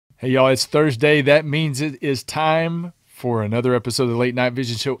Hey, y'all, it's Thursday. That means it is time for another episode of the Late Night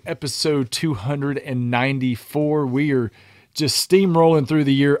Vision Show, episode 294. We are just steamrolling through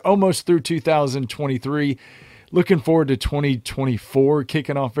the year, almost through 2023. Looking forward to 2024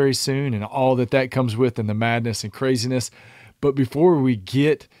 kicking off very soon and all that comes with and the madness and craziness. But before we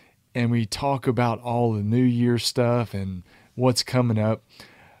get and we talk about all the New Year stuff and what's coming up,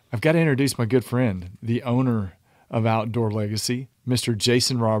 I've got to introduce my good friend, the owner of Outdoor Legacy, Mr.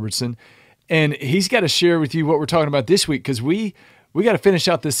 Jason Robertson. And he's got to share with you what we're talking about this week, because we got to finish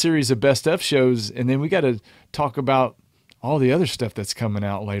out this series of best of shows, and then we got to talk about all the other stuff that's coming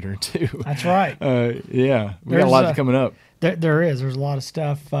out later too. That's right. Yeah, we got a lot coming up. There is. There's a lot of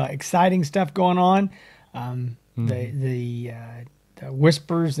stuff, exciting stuff going on. The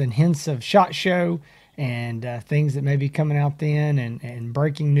whispers and hints of SHOT Show and things that may be coming out then, and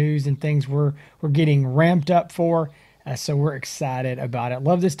breaking news and things we're getting ramped up for. So we're excited about it.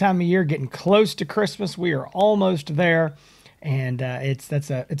 Love this time of year, getting close to Christmas. We are almost there. And it's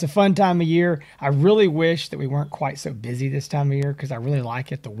a fun time of year. I really wish that we weren't quite so busy this time of year, because I really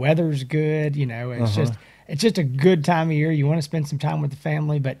like it. The weather's good, it's just a good time of year. You want to spend some time with the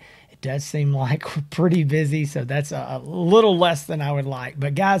family, but it does seem like we're pretty busy. So that's a little less than I would like.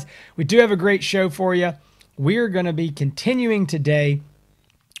 But guys, we do have a great show for you. We're going to be continuing today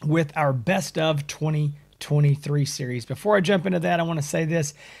with our Best of 2023 series. Before I jump into that, I want to say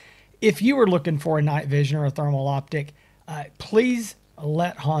this. If you are looking for a night vision or a thermal optic, please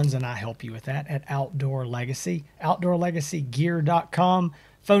let Hans and I help you with that at Outdoor Legacy, outdoorlegacygear.com.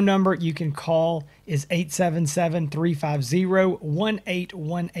 Phone number you can call is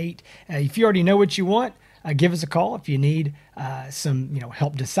 877-350-1818. If you already know what you want, give us a call. If you need some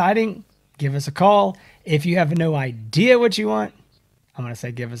help deciding, give us a call. If you have no idea what you want, I'm going to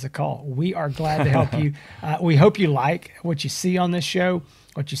say give us a call. We are glad to help you. We hope you like what you see on this show,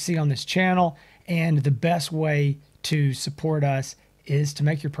 what you see on this channel, and the best way to support us is to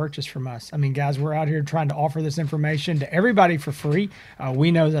make your purchase from us. I mean, guys, we're out here trying to offer this information to everybody for free.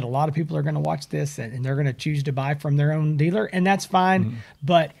 We know that a lot of people are going to watch this and they're going to choose to buy from their own dealer, and that's fine. Mm-hmm.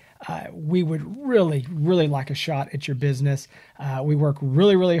 But we would really, really like a shot at your business. We work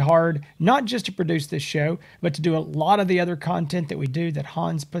really, really hard, not just to produce this show, but to do a lot of the other content that we do that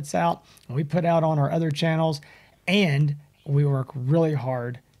Hans puts out and we put out on our other channels. And we work really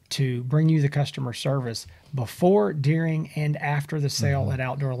hard to bring you the customer service before, during, and after the sale at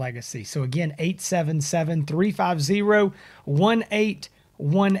Outdoor Legacy. So again,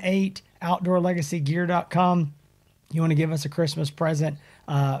 877-350-1818, outdoorlegacygear.com. You want to give us a Christmas present,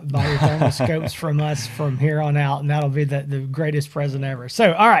 buy your thermal scopes from us from here on out, and that'll be the greatest present ever.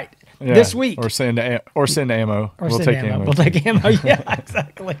 So, all right, this week. Or send ammo. We'll take ammo. We'll take ammo. Yeah,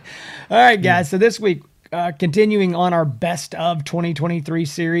 exactly. All right, guys. So this week, continuing on our Best of 2023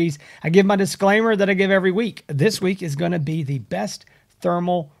 series, I give my disclaimer that I give every week. This week is going to be the best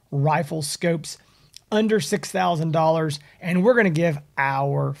thermal rifle scopes under $6,000, and we're going to give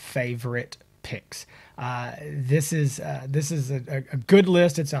our favorite picks. This is a good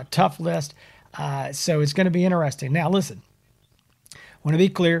list. It's a tough list, so it's going to be interesting. Now, listen, I want to be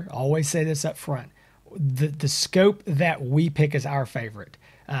clear. I always say this up front. The scope that we pick as our favorite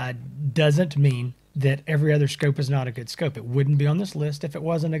doesn't mean that every other scope is not a good scope. It wouldn't be on this list if it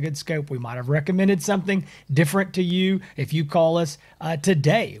wasn't a good scope. We might have recommended something different to you. If you call us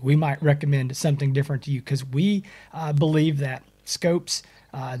today, we might recommend something different to you, because we believe that scopes,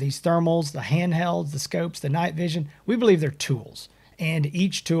 these thermals, the handhelds, the scopes, the night vision, we believe they're tools. And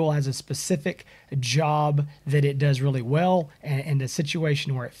each tool has a specific job that it does really well and a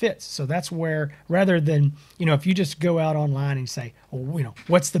situation where it fits. So that's where, rather than, if you just go out online and say, well,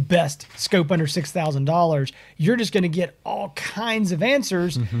 what's the best scope under $6,000, you're just going to get all kinds of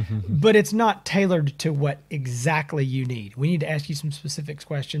answers, but it's not tailored to what exactly you need. We need to ask you some specific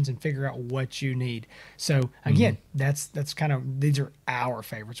questions and figure out what you need. So again, that's kind of, these are our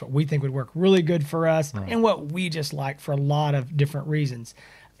favorites, what we think would work really good for us, right, and what we just like for a lot of different reasons.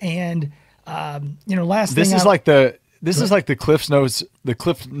 And this is like the Cliff Notes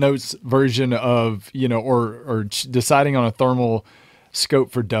version of, or deciding on a thermal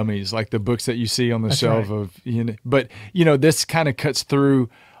scope for dummies, like the books that you see on the shelf, right, but this kind of cuts through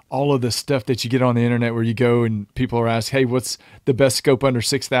all of the stuff that you get on the internet where you go and people are asked, hey, what's the best scope under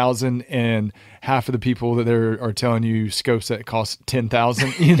 6,000? And half of the people that are telling you scopes that cost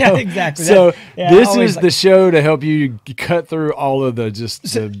 10,000, Yeah, exactly. So this is the show to help you cut through all of the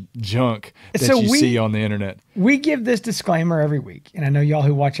junk that you see on the internet. We give this disclaimer every week, and I know y'all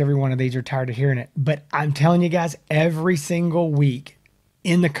who watch every one of these are tired of hearing it, but I'm telling you guys, every single week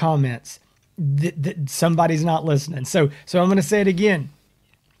in the comments, somebody's not listening. So I'm going to say it again.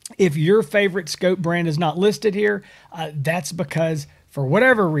 If your favorite scope brand is not listed here, that's because for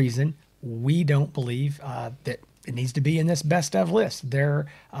whatever reason, we don't believe that it needs to be in this best of list. There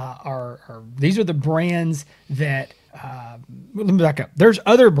these are the brands that, let me back up. There's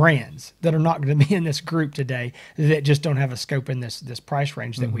other brands that are not going to be in this group today that just don't have a scope in this price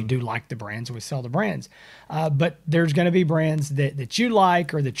range that we do like the brands. We sell the brands. But there's going to be brands that you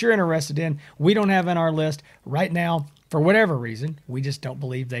like or that you're interested in. We don't have in our list right now. For whatever reason, we just don't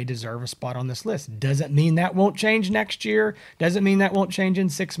believe they deserve a spot on this list. Doesn't mean that won't change next year. Doesn't mean that won't change in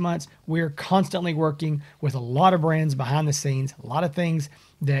 6 months. We're constantly working with a lot of brands behind the scenes, a lot of things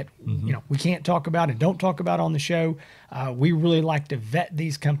that we can't talk about and don't talk about on the show. We really like to vet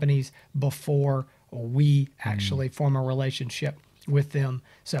these companies before we actually form a relationship with them.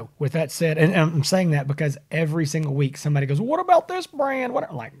 So with that said, and I'm saying that because every single week somebody goes, what about this brand? What?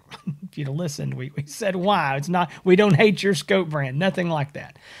 I'm like, if you'd have listened, we said why. It's not, we don't hate your scope brand, nothing like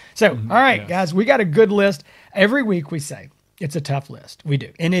that. So, all right, guys, we got a good list. Every week we say it's a tough list. We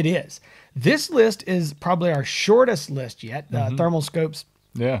do. And it is. This list is probably our shortest list yet. Thermal scopes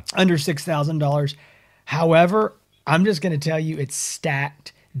under $6,000. However, I'm just going to tell you it's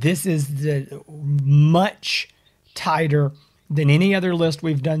stacked. This is the much tighter than any other list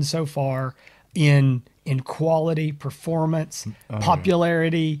we've done so far in quality, performance,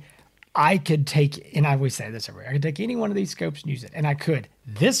 popularity. I could take, and I always say this everywhere, I could take any one of these scopes and use it, and I could.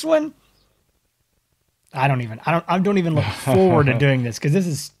 This one, I don't even look forward to doing this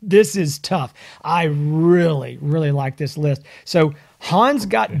because this is tough. I really, really like this list. So Hans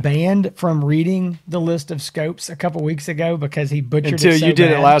got banned from reading the list of scopes a couple weeks ago because he butchered until it so you did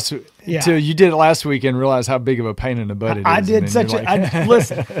bad. it last. Until you did it last week and realized how big of a pain in the butt it is. I did such a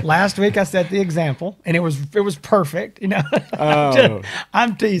listen. Last week I set the example and it was perfect. You know,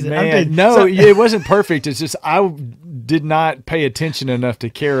 I'm teasing. Man, no, it wasn't perfect. It's just I did not pay attention enough to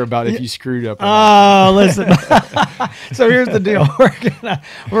care about if you screwed up. Oh, listen. So here's the deal.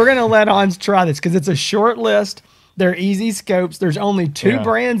 We're gonna let Hans try this because it's a short list. They're easy scopes. There's only 2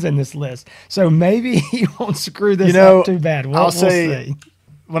 brands in this list, so maybe he won't screw this up too bad. We'll see.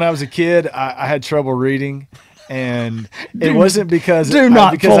 When I was a kid, I had trouble reading, and it wasn't because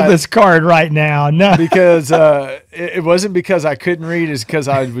pull this card right now. No, because it wasn't because I couldn't read. It's because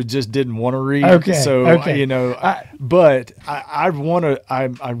I just didn't want to read. Okay. So but I want to.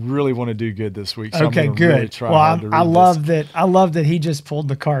 I really want to do good this week. So okay, I'm good. Really try hard to read I love that. I love that he just pulled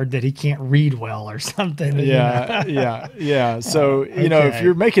the card that he can't read well or something. Yeah. So if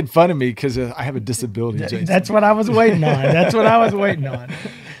you're making fun of me because I have a disability, Jason. That's what I was waiting on.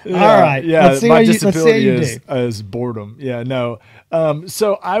 All right. Yeah. Let's see my how disability you do. is boredom. Yeah. No.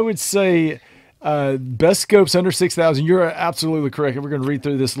 So I would say best scopes under 6,000. You're absolutely correct. We're going to read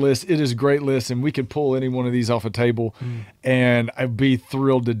through this list. It is a great list, and we could pull any one of these off a table, and I'd be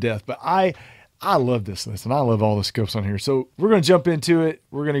thrilled to death. But I love this list, and I love all the scopes on here. So we're going to jump into it.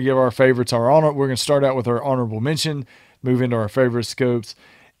 We're going to give our favorites our honor. We're going to start out with our honorable mention, move into our favorite scopes.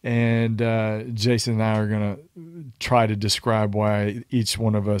 And Jason and I are going to try to describe why each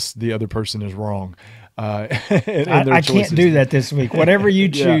one of us, the other person, is wrong. I can't do that this week. Whatever you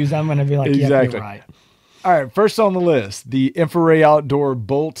choose, I'm going to be like, exactly. You're right. All right, first on the list, the Infraray Outdoor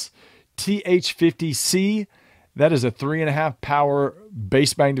Bolts TH50C. That is a 3.5 power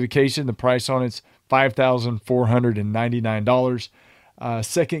base magnification. The price on it's $5,499.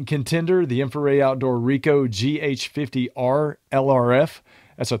 Second contender, the Infraray Outdoor Rico GH50R LRF.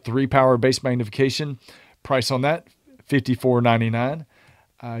 That's a 3-power base magnification. Price on that, $5,499.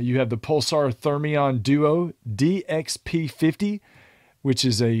 You have the Pulsar Thermion Duo DXP50, which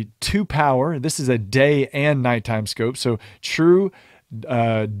is a 2-power. This is a day and nighttime scope. So true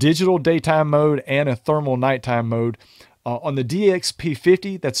digital daytime mode and a thermal nighttime mode. On the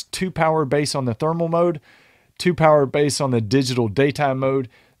DXP50, that's 2-power base on the thermal mode, 2-power base on the digital daytime mode.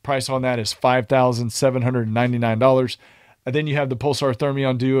 Price on that is $5,799. And then you have the Pulsar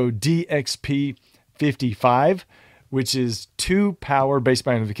Thermion Duo DXP55, which is 2-power base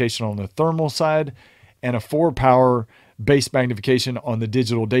magnification on the thermal side and a 4-power base magnification on the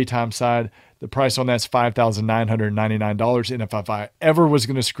digital daytime side. The price on that's $5,999. And if I ever was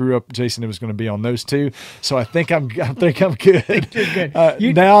going to screw up, Jason, it was going to be on those 2. So I think I'm good. You're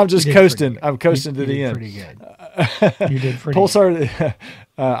good. Now I'm just coasting. I'm coasting to the end. Pretty good. You did pretty Pulsar,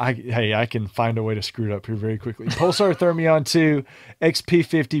 I can find a way to screw it up here very quickly. Pulsar Thermion 2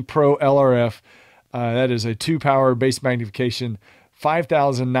 XP50 Pro LRF. That is a 2-power base magnification,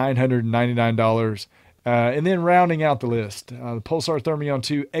 $5,999. And then rounding out the list, the Pulsar Thermion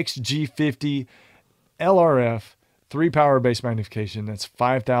 2 XG50 LRF, 3-power base magnification. That's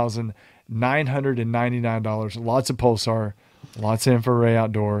 $5,999. Lots of Pulsar, Lots of infrared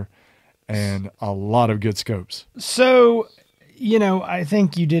outdoor and a lot of good scopes. So, I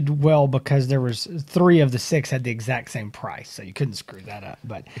think you did well because there was 3 of the 6 had the exact same price, so you couldn't screw that up.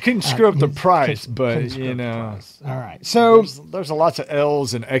 But you couldn't screw up the price, but All right. So there's lots of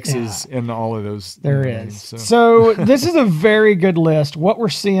L's and X's in all of those. There is. So this is a very good list. What we're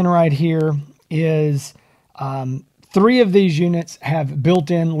seeing right here is 3 of these units have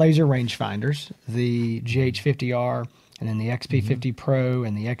built-in laser rangefinders, the GH50R, and then the XP50 Pro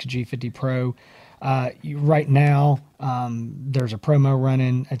and the XG50 Pro. Right now, there's a promo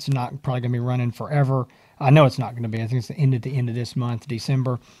running. It's not probably going to be running forever. I know it's not going to be. I think it's the end of this month,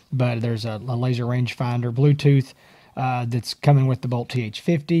 December. But there's a laser rangefinder, Bluetooth, that's coming with the Bolt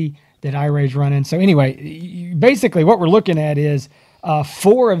TH50 that iRay's running. So anyway, basically what we're looking at is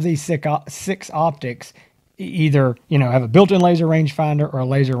 4 of these 6 optics either have a built-in laser rangefinder or a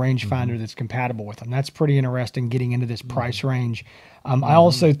laser rangefinder that's compatible with them. That's pretty interesting getting into this price range. I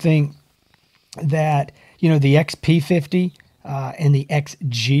also think that the XP50 and the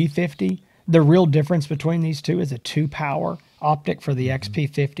XG50, the real difference between these two is a 2-power optic for the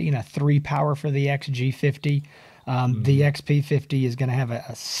XP50 and a 3-power for the XG50. The XP50 is going to have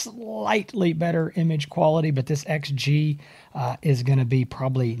a slightly better image quality, but this XG is going to be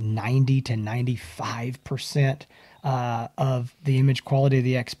probably 90 to 95% of the image quality of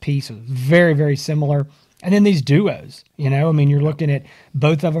the XP. So very, very similar. And then these duos, you're looking at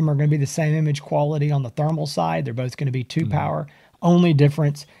both of them are going to be the same image quality on the thermal side. They're both going to be 2-power. Only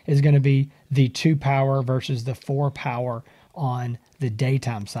difference is going to be the 2-power versus the 4-power on the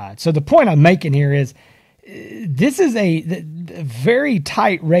daytime side. So the point I'm making here is this is a very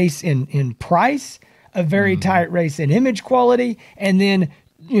tight race in price, a very tight race in image quality, and then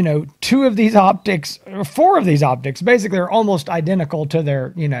 2 of these optics, or 4 of these optics, basically are almost identical to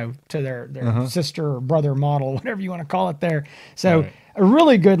their sister or brother model, whatever you want to call it there. So a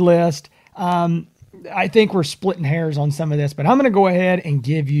really good list. I think we're splitting hairs on some of this, but I'm going to go ahead and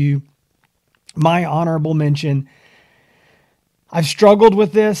give you my honorable mention. I've struggled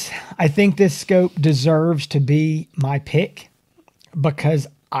with this. I think this scope deserves to be my pick because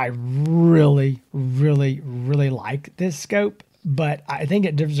I really, really, really like this scope, but I think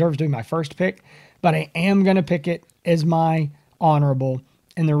it deserves to be my first pick, but I am going to pick it as my honorable.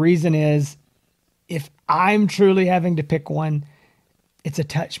 And the reason is if I'm truly having to pick one, it's a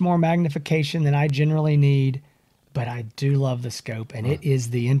touch more magnification than I generally need, but I do love the scope, and it is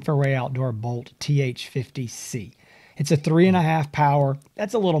the Infraray Outdoor Bolt TH50C. It's a 3.5 power.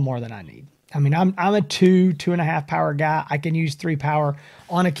 That's a little more than I need. I mean, I'm a 2.5 power guy. I can use 3 power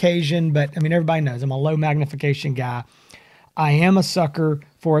on occasion, but everybody knows I'm a low magnification guy. I am a sucker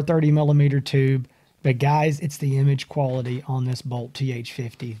for a 30 millimeter tube, but guys, it's the image quality on this Bolt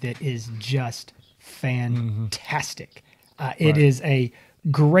TH50 that is just fantastic. It is a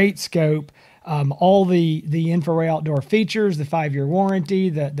great scope. All the Infraray Outdoor features, the 5-year warranty,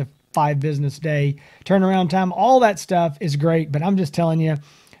 the 5 business day turnaround time, all that stuff is great. But I'm just telling you,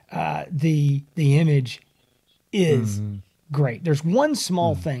 the image is great. There's one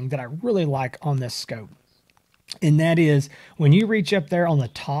small thing that I really like on this scope, and that is when you reach up there on the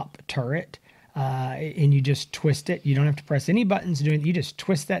top turret and you just twist it. You don't have to press any buttons to do it. You just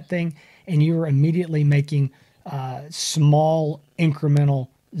twist that thing, and you are immediately making small incremental,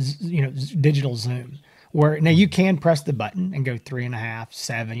 digital zoom. Where now you can press the button and go 3.5,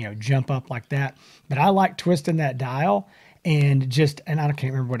 7, jump up like that. But I like twisting that dial and I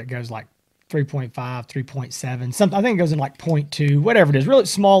can't remember what it goes like, 3.5, 3.7, something. I think it goes in like 0.2, whatever it is, really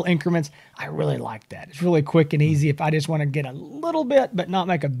small increments. I really like that. It's really quick and easy if I just want to get a little bit, but not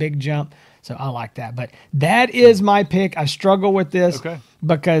make a big jump. So I like that. But that is my pick. I struggle with this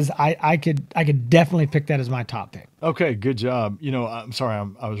because I could definitely pick that as my top pick. Okay, good job. I'm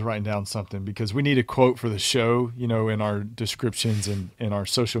sorry, I was writing down something because we need a quote for the show, in our descriptions and in our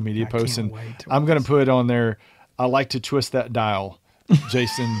social media posts. And I'm going to put on there, I like to twist that dial.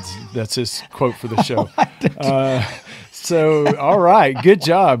 That's his quote for the show. So, all right. Good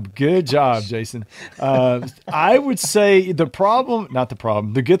job, Jason. I would say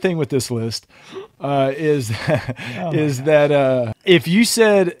the good thing with this list is that if you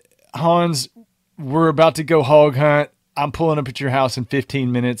said, Hans, we're about to go hog hunt, I'm pulling up at your house in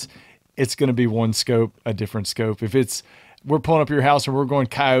 15 minutes, it's going to be one scope, a different scope. If it's we're pulling up your house and we're going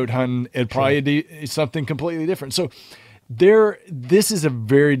coyote hunting, it'd probably be something completely different. So this is a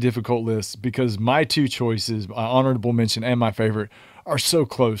very difficult list because my 2 choices, my honorable mention and my favorite, are so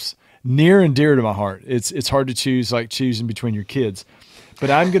close, near and dear to my heart. It's hard to choose, like choosing between your kids.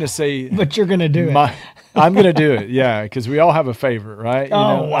 but I'm going to say But you're going to do it. I'm going to do it. Yeah. Because we all have a favorite, right?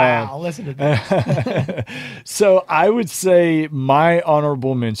 Wow. Listen to this. So I would say my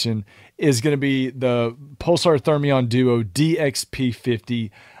honorable mention is going to be the Pulsar Thermion Duo DXP50.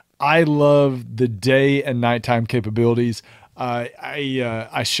 I love the day and nighttime capabilities.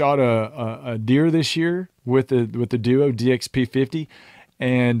 I shot a deer this year with the Duo DXP50,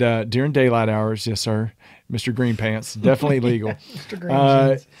 and during daylight hours, yes sir, Mr. Green Pants, definitely legal. Mr. Green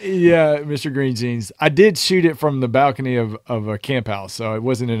Jeans. Yeah, Mr. Green Jeans. I did shoot it from the balcony of a camp house, so it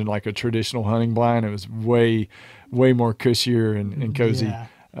wasn't in like a traditional hunting blind. It was way more cushier and cozy. Yeah.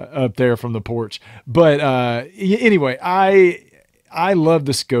 Up there from the porch. But anyway, I love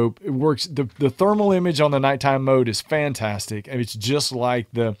the scope. It works. The thermal image on the nighttime mode is fantastic. I mean, it's just like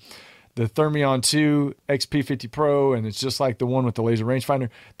the Thermion 2 XP50 Pro, and it's just like the one with the laser rangefinder.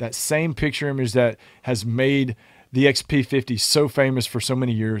 That same picture image that has made the XP50 so famous for so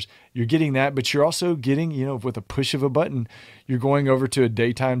many years. You're getting that, but you're also getting, with a push of a button, you're going over to a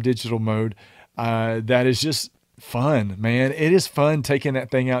daytime digital mode. That is just fun, man. It is fun taking that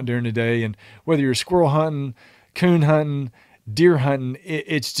thing out during the day, and whether you're squirrel hunting, coon hunting, deer hunting,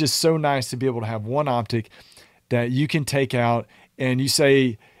 it's just so nice to be able to have one optic that you can take out, and you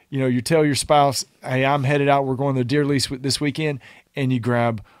say, you tell your spouse, hey, I'm headed out, we're going to the deer lease this weekend, and you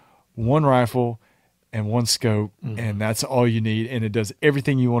grab one rifle and one scope, and that's all you need, and it does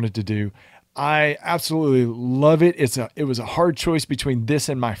everything you want it to do. I absolutely love it. It was a hard choice between this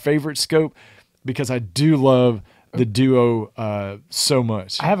and my favorite scope, because I do love the Duo so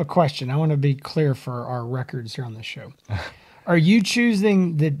much. I have a question. I want to be clear for our records here on the show. Are you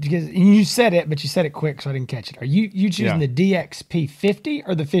choosing because you said it, but you said it quick, so I didn't catch it. Are you choosing the DXP 50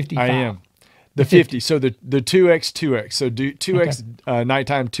 or the 55? I am. The 50. So the 2X. So 2X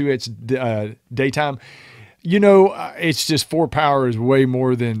nighttime, 2X daytime. It's just 4 power is way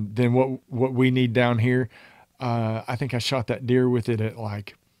more than what we need down here. I think I shot that deer with it at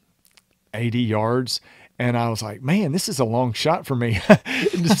like 80 yards. And I was like, man, this is a long shot for me.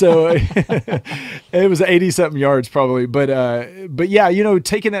 So it was 80 something yards probably. But yeah,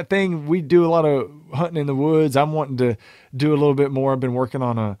 taking that thing, we do a lot of hunting in the woods. I'm wanting to do a little bit more. I've been working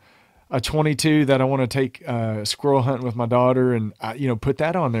on a 22 that I want to take squirrel hunting with my daughter, and put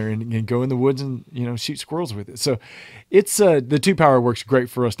that on there and go in the woods and shoot squirrels with it. So it's the 2 power works great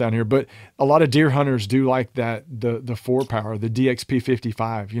for us down here, but a lot of deer hunters do like that the 4 power, the DXP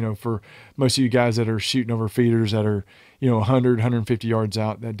 55. For most of you guys that are shooting over feeders that are 100 150 yards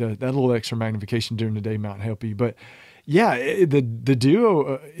out, that little extra magnification during the day might help you. But yeah, the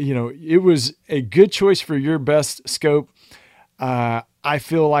Duo, it was a good choice for your best scope. I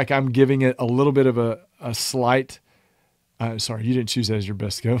feel like I'm giving it a little bit of a slight. Sorry, you didn't choose that as your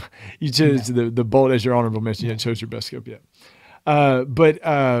best scope. You chose the Bolt as your honorable mention. You didn't choose your best scope yet. But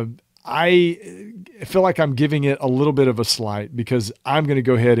I feel like I'm giving it a little bit of a slight, because I'm going to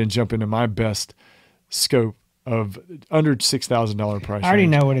go ahead and jump into my best scope of under $6,000 price. I already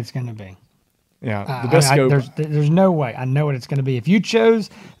range. know what it's going to be. Yeah, the best scope. There's no way. I know what it's going to be. If you chose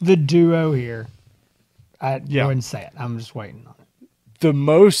the Duo here, I'd go ahead and say it. I'm just waiting on it. The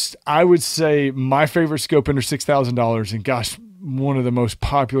most, I would say, my favorite scope under $6,000, and gosh, one of the most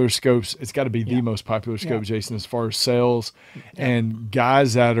popular scopes. It's got to be the most popular scope, Jason, as far as sales and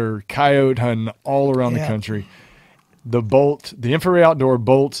guys that are coyote hunting all around the country. The Bolt, the Infrared Outdoor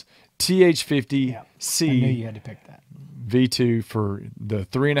Bolt TH50C. I knew you had to pick that. V2 for the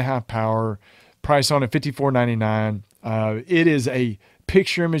 3.5 power. Price on it $54.99. It is a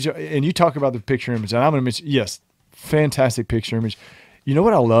picture image, and you talk about the picture image, and I'm going to mention, yes, fantastic picture image. You know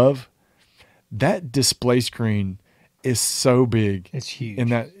what I love? That display screen is so big. It's huge.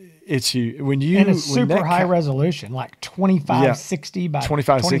 And it's huge. And it's super high resolution, like 2560 by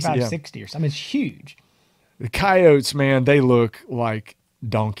 2560 or something. It's huge. The coyotes, man, they look like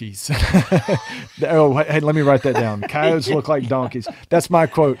donkeys. Hey, let me write that down. Coyotes look like donkeys. That's my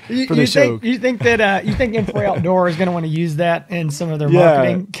quote for the show. You think Infrared Outdoor is going to want to use that in some of their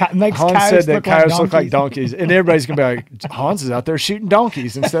marketing? Makes Hans coyotes said that coyotes look like donkeys, and everybody's going to be like, Hans is out there shooting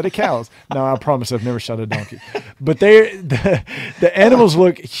donkeys instead of cows. No, I promise I've never shot a donkey. But the animals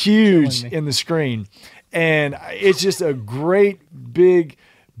look huge in the screen, and it's just a great, big,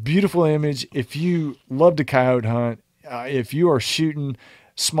 beautiful image. If you love to coyote hunt, if you are shooting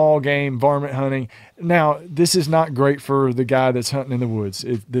small game, varmint hunting. Now, this is not great for the guy that's hunting in the woods.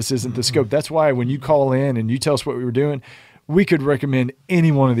 This isn't the scope. That's why when you call in and you tell us what we were doing, we could recommend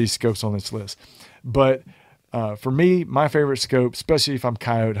any one of these scopes on this list. But for me, my favorite scope, especially if I'm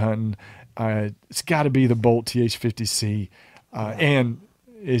coyote hunting, it's got to be the Bolt TH50C. And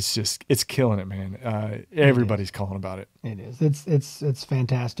it's killing it, man. Everybody's calling about it. It is. It's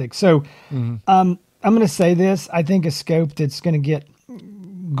fantastic. So, I'm going to say this. I think a scope that's going to get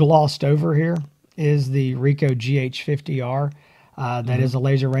glossed over here is the Ricoh GH50R. That is a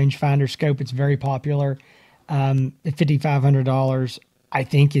laser rangefinder scope. It's very popular. At $5,500, I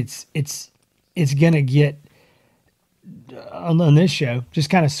think it's going to get on this show just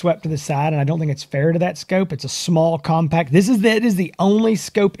kind of swept to the side, and I don't think it's fair to that scope. It's a small, compact. It is the only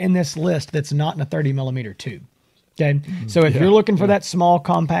scope in this list that's not in a 30 millimeter tube. Okay, so if you're looking for that small,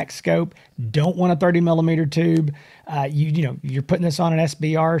 compact scope, don't want a 30 millimeter tube. You're putting this on an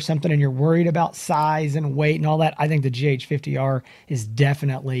SBR or something, and you're worried about size and weight and all that. I think the GH50R is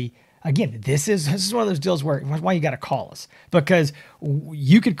definitely. Again, this is one of those deals where why you got to call us, because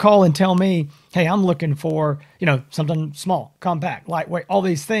you could call and tell me, hey, I'm looking for, something small, compact, lightweight, all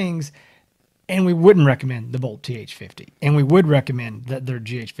these things. And we wouldn't recommend the Bolt TH50, and we would recommend their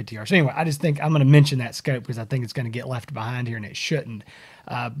GH50R. So anyway, I just think I'm going to mention that scope because I think it's going to get left behind here, and it shouldn't.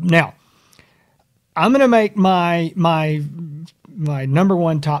 Now, I'm going to make my number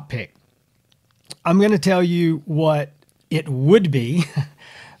one top pick. I'm going to tell you what it would be,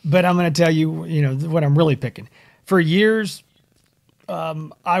 but I'm going to tell you, what I'm really picking. For years,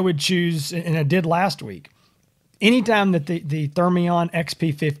 I would choose, and I did last week. Anytime that the Thermion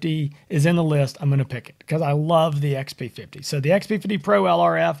XP50 is in the list, I'm going to pick it because I love the XP50. So the XP50 Pro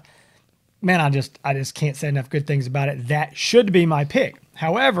LRF, man, I just can't say enough good things about it. That should be my pick.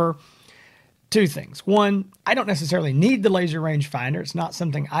 However, two things. One, I don't necessarily need the laser rangefinder. It's not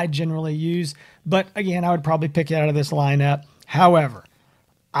something I generally use, but again, I would probably pick it out of this lineup. However,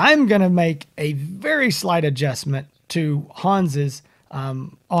 I'm going to make a very slight adjustment to Hans's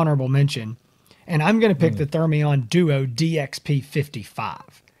honorable mention. And I'm going to pick the Thermion Duo DXP55.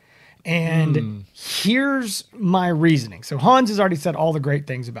 And here's my reasoning. So Hans has already said all the great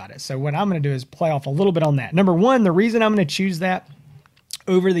things about it. So what I'm going to do is play off a little bit on that. Number one, the reason I'm going to choose that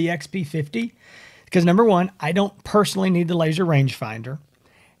over the XP50, because number one, I don't personally need the laser rangefinder.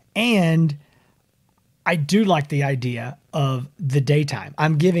 And I do like the idea of the daytime.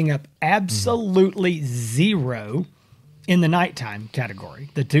 I'm giving up absolutely zero in the nighttime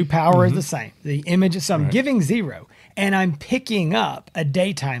category. The 2 power is the same. The image is, so I'm giving 0, and I'm picking up a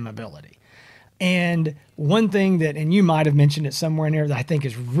daytime ability. And one thing that, and you might have mentioned it somewhere in there, that I think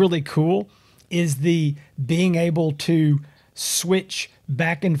is really cool is the being able to switch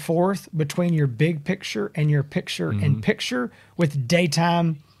back and forth between your big picture and your picture in picture with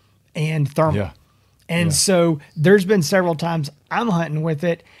daytime and thermal. Yeah. And so there's been several times I'm hunting with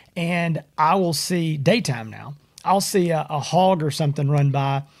it, and I will see daytime now. I'll see a hog or something run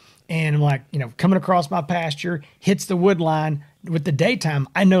by, and I'm like, coming across my pasture, hits the wood line. With the daytime,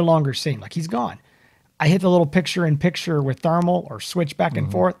 I no longer see him. Like, he's gone. I hit the little picture-in-picture with thermal or switch back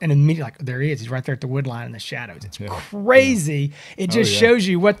and forth, and immediately, like, there he is. He's right there at the wood line in the shadows. It's crazy. It just shows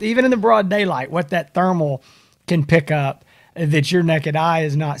you what, even in the broad daylight, what that thermal can pick up that your naked eye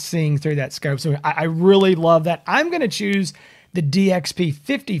is not seeing through that scope. So I really love that. I'm going to choose the DXP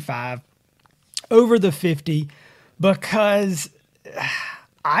 55 over the 50 because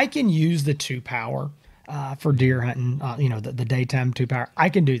I can use the 2 power for deer hunting, the daytime 2 power. I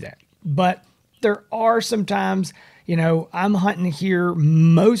can do that. But there are some times, I'm hunting here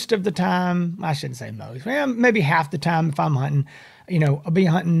most of the time. I shouldn't say most, maybe half the time if I'm hunting, I'll be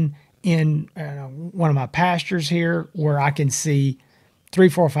hunting in one of my pastures here where I can see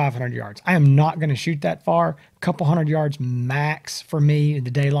 300, 400, 500 yards. I am not going to shoot that far. A couple hundred yards max for me in the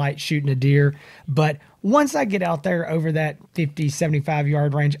daylight shooting a deer. But once I get out there over that 50, 75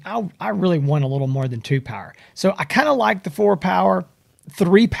 yard range, I really want a little more than 2 power. So I kind of like the 4 power.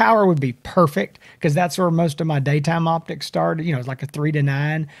 3 power would be perfect because that's where most of my daytime optics started. It's like a 3 to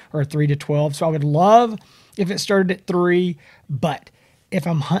 9 or a 3 to 12. So I would love if it started at 3, but if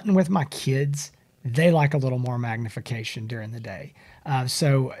I'm hunting with my kids, they like a little more magnification during the day.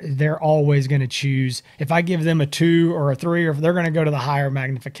 So they're always going to choose, if I give them a 2 or a 3, or if they're going to go to the higher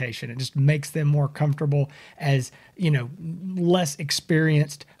magnification, it just makes them more comfortable as, less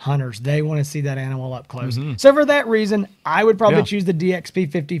experienced hunters. They want to see that animal up close. So for that reason, I would probably choose the DXP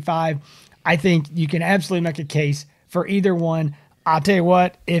 55. I think you can absolutely make a case for either one. I'll tell you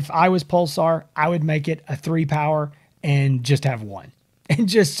what, if I was Pulsar, I would make it a 3 power and just have 1. And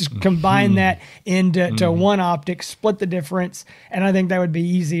just combine that into one optic, split the difference, and I think that would be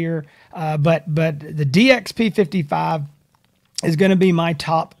easier. But the DXP 55 is going to be my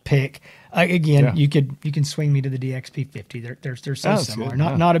top pick. Again, you can swing me to the DXP 50. They're so similar.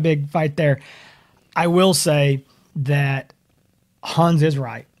 Not a big fight there. I will say that Hans is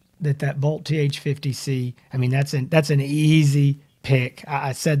right that Bolt TH50C. I mean, that's an easy pick.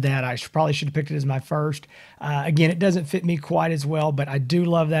 I said that I probably should have picked it as my first. Again, it doesn't fit me quite as well, but I do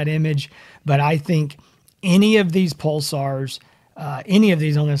love that image. But I think any of these pulsars, any of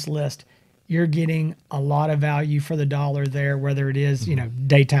these on this list, you're getting a lot of value for the dollar there, whether it is,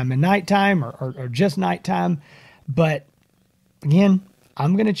 daytime and nighttime or just nighttime. But again,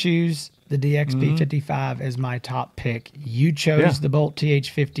 I'm going to choose the DXP55 as my top pick. You chose the Bolt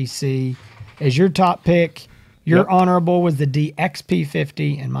TH50C as your top pick. Your honorable was the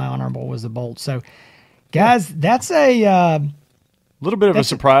DXP50, and my honorable was the Bolt. So, guys, that's a little bit of a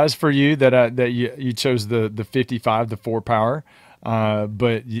surprise for you that you chose the 55, the 4-power,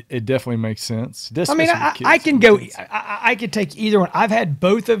 but it definitely makes sense. I mean, I can go. I could take either one. I've had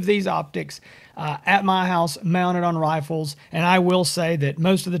both of these optics at my house mounted on rifles, and I will say that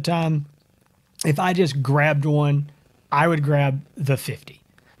most of the time, if I just grabbed one, I would grab the 50.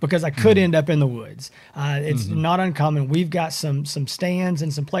 Because I could end up in the woods. It's not uncommon. We've got some stands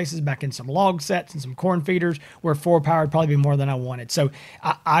and some places back in some log sets and some corn feeders where 4-power would probably be more than I wanted. So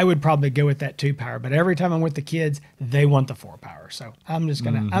I would probably go with that 2-power. But every time I'm with the kids, they want the 4-power. So I'm just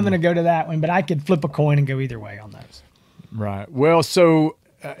gonna I'm gonna go to that one. But I could flip a coin and go either way on those. Right. Well, so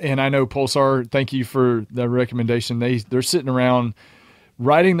and I know Pulsar. Thank you for the recommendation. They're sitting around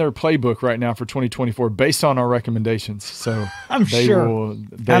writing their playbook right now for 2024 based on our recommendations. So I'm sure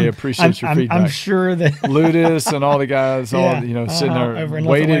they appreciate your feedback. I'm sure that Ludus and all the guys, sitting there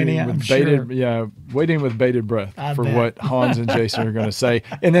waiting with bated breath for what Hans and Jason are going to say,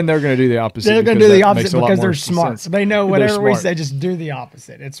 and then they're going to do the opposite. They're going to do the opposite because they're smart. So they know whatever we say, just do the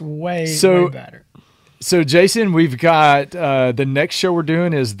opposite. It's way better. So, Jason, we've got the next show we're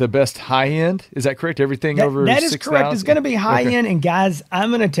doing is the best high end. Is that correct? Everything over 6,000? That is correct. It's going to be high end. And, guys,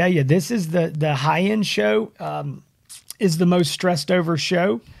 I'm going to tell you, this is the high end show is the most stressed over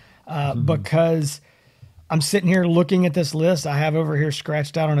show because I'm sitting here looking at this list I have over here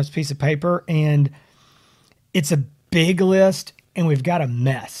scratched out on this piece of paper, and it's a big list, and we've got a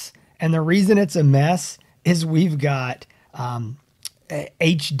mess. And the reason it's a mess is we've got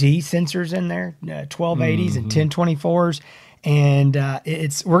HD sensors in there, 1280s and 1024s. And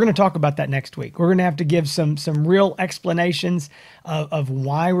we're going to talk about that next week. We're going to have to give some real explanations of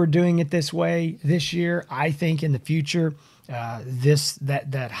why we're doing it this way this year. I think in the future,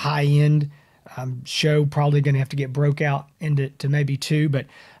 that high end show probably going to have to get broke out into maybe 2. But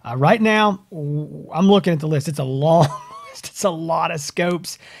right now, I'm looking at the list. It's a long list. It's a lot of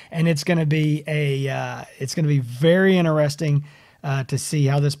scopes, and it's going to be very interesting to see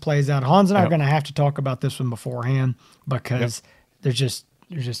how this plays out. Hans and I are going to have to talk about this one beforehand because it's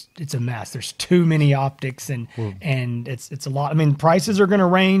a mess. There's too many optics and it's a lot. I mean, prices are going to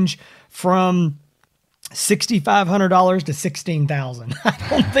range from $6,500 to $16,000. I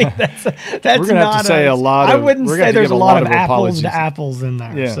don't think that's we're going to have to say a lot of. I wouldn't say there's a lot of apples to apples in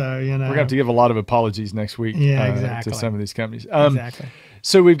there. Yeah. So we're going to have to give a lot of apologies next week. Exactly. To some of these companies. Exactly.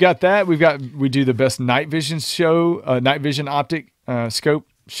 So we've got that. We do the best night vision show, night vision optic scope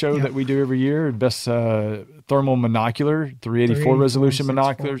show that we do every year. Best thermal monocular, 384 resolution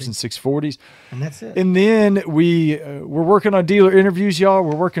monoculars and 640s. And that's it. And then we're working on dealer interviews, y'all.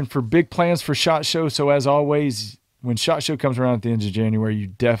 We're working for big plans for SHOT Show. So as always, when SHOT Show comes around at the end of January, you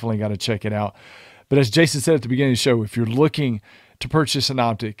definitely got to check it out. But as Jason said at the beginning of the show, if you're looking to purchase an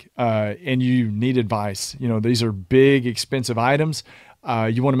optic and you need advice, these are big, expensive items.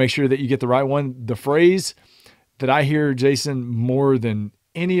 You want to make sure that you get the right one. The phrase that I hear, Jason, more than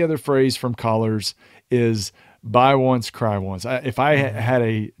any other phrase from callers is buy once, cry once. If I had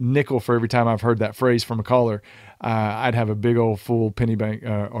a nickel for every time I've heard that phrase from a caller, I'd have a big old full penny bank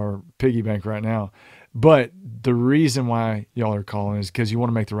or piggy bank right now. But the reason why y'all are calling is because you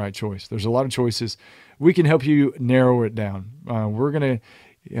want to make the right choice. There's a lot of choices. We can help you narrow it down. We're going to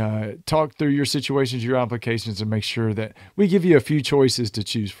talk through your situations, your applications, and make sure that we give you a few choices to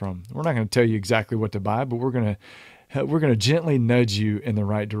choose from. We're not going to tell you exactly what to buy, but we're going to gently nudge you in the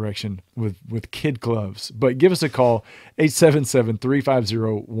right direction with kid gloves. But give us a call,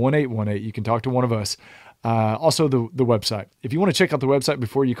 877-350-1818. You can talk to one of us. Also the website. If you want to check out the website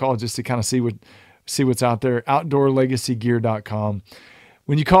before you call, just to kind of see what's out there, outdoorlegacygear.com.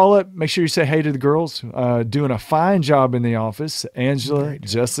 When you call up, make sure you say hey to the girls, doing a fine job in the office. Angela,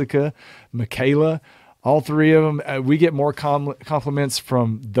 Jessica, Michaela, all three of them. We get more compliments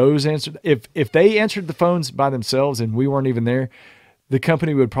from those answers. If they answered the phones by themselves and we weren't even there, the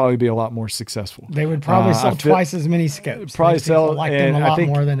company would probably be a lot more successful. They would probably sell twice as many scopes. Probably Those sell people like them a lot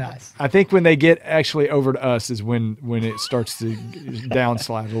more than us. I think when they get actually over to us is when it starts to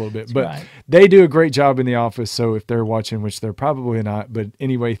downslide a little bit. But right. They do a great job in the office. So if they're watching, which they're probably not, but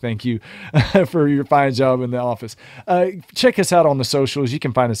anyway, thank you for your fine job in the office. Check us out on the socials. You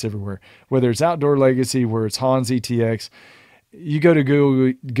can find us everywhere, whether it's Outdoor Legacy, where it's Hans ETX. You go to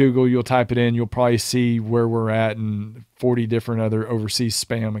Google, you'll type it in, you'll probably see where we're at and 40 different other overseas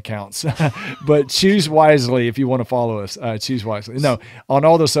spam accounts. But choose wisely if you want to follow us. Choose wisely. No, on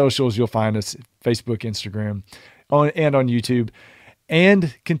all the socials, you'll find us, Facebook, Instagram, and on YouTube.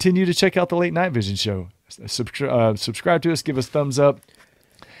 And continue to check out the Late Night Vision Show. Subscribe to us, give us thumbs up.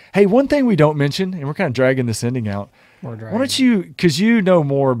 Hey, one thing we don't mention, and we're kind of dragging this ending out. Why don't you, because you know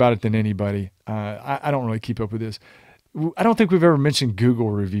more about it than anybody. I don't really keep up with this. I don't think we've ever mentioned Google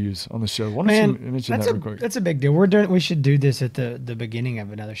reviews on the show. Why don't you mention that real quick? That's a big deal. We should do this at the beginning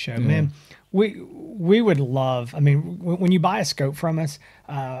of another show, man. We would love. I mean, when you buy a scope from us,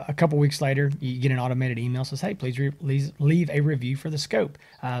 a couple weeks later, you get an automated email that says, "Hey, please leave a review for the scope."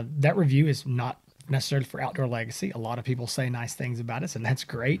 That review is not necessarily for Outdoor Legacy. A lot of people say nice things about us, and that's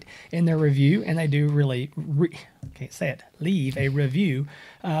great in their review. And they do really leave a review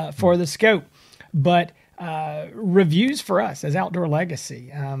for the scope, but. Reviews for us as Outdoor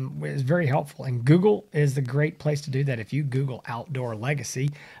Legacy is very helpful, and Google is the great place to do that. If you Google Outdoor Legacy,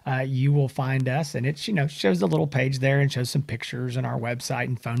 you will find us, and it shows the little page there and shows some pictures and our website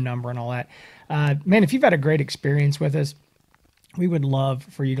and phone number and all that. Man, if you've had a great experience with us, we would love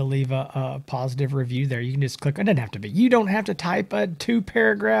for you to leave a positive review there. You can just click. It doesn't have to be. You don't have to type a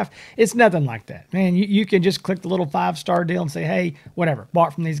 2-paragraph. It's nothing like that, man. You can just click the little 5-star deal and say, "Hey, whatever,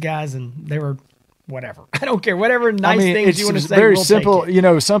 bought from these guys, and they were." Whatever. I don't care. Whatever nice things you want to say. Very we'll simple.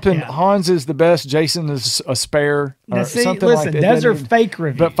 Something. Yeah. Hans is the best. Jason is a spare. Now, something like that. Those are fake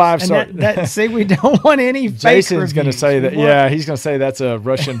reviews. But 5-star. See, we don't want any fake Jason's going to say that. Yeah, he's going to say that's a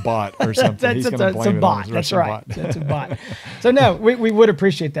Russian bot or something. He's going to blame it on his Russian bot. That's a bot. So no, we would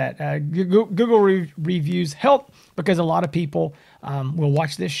appreciate that. Google reviews help because a lot of people will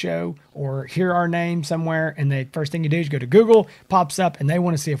watch this show or hear our name somewhere, and the first thing you do is go to Google, pops up, and they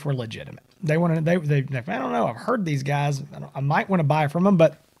want to see if we're legitimate. They want to. They I don't know. I've heard these guys. I might want to buy from them,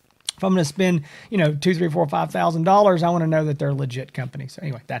 but if I'm going to spend, $2,000, $3,000, $4,000, $5,000, I want to know that they're a legit company. So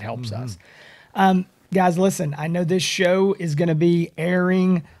anyway, that helps us. Guys, listen. I know this show is going to be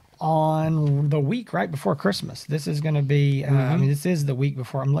airing on the week right before Christmas. This is going to be. This is the week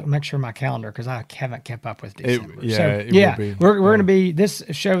before. I'm looking. Make sure my calendar because I haven't kept up with December. We're going to be. This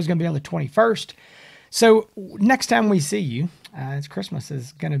show is going to be on the 21st. So next time we see you. It's Christmas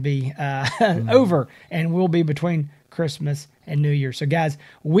is going to be over, and we'll be between Christmas and New Year. So, guys,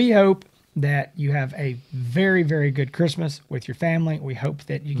 we hope that you have a very, very good Christmas with your family. We hope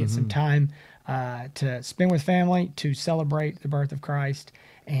that you get some time to spend with family to celebrate the birth of Christ,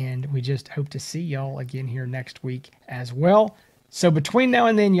 and we just hope to see y'all again here next week as well. So, between now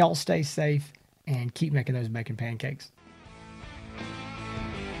and then, y'all stay safe and keep making those bacon pancakes.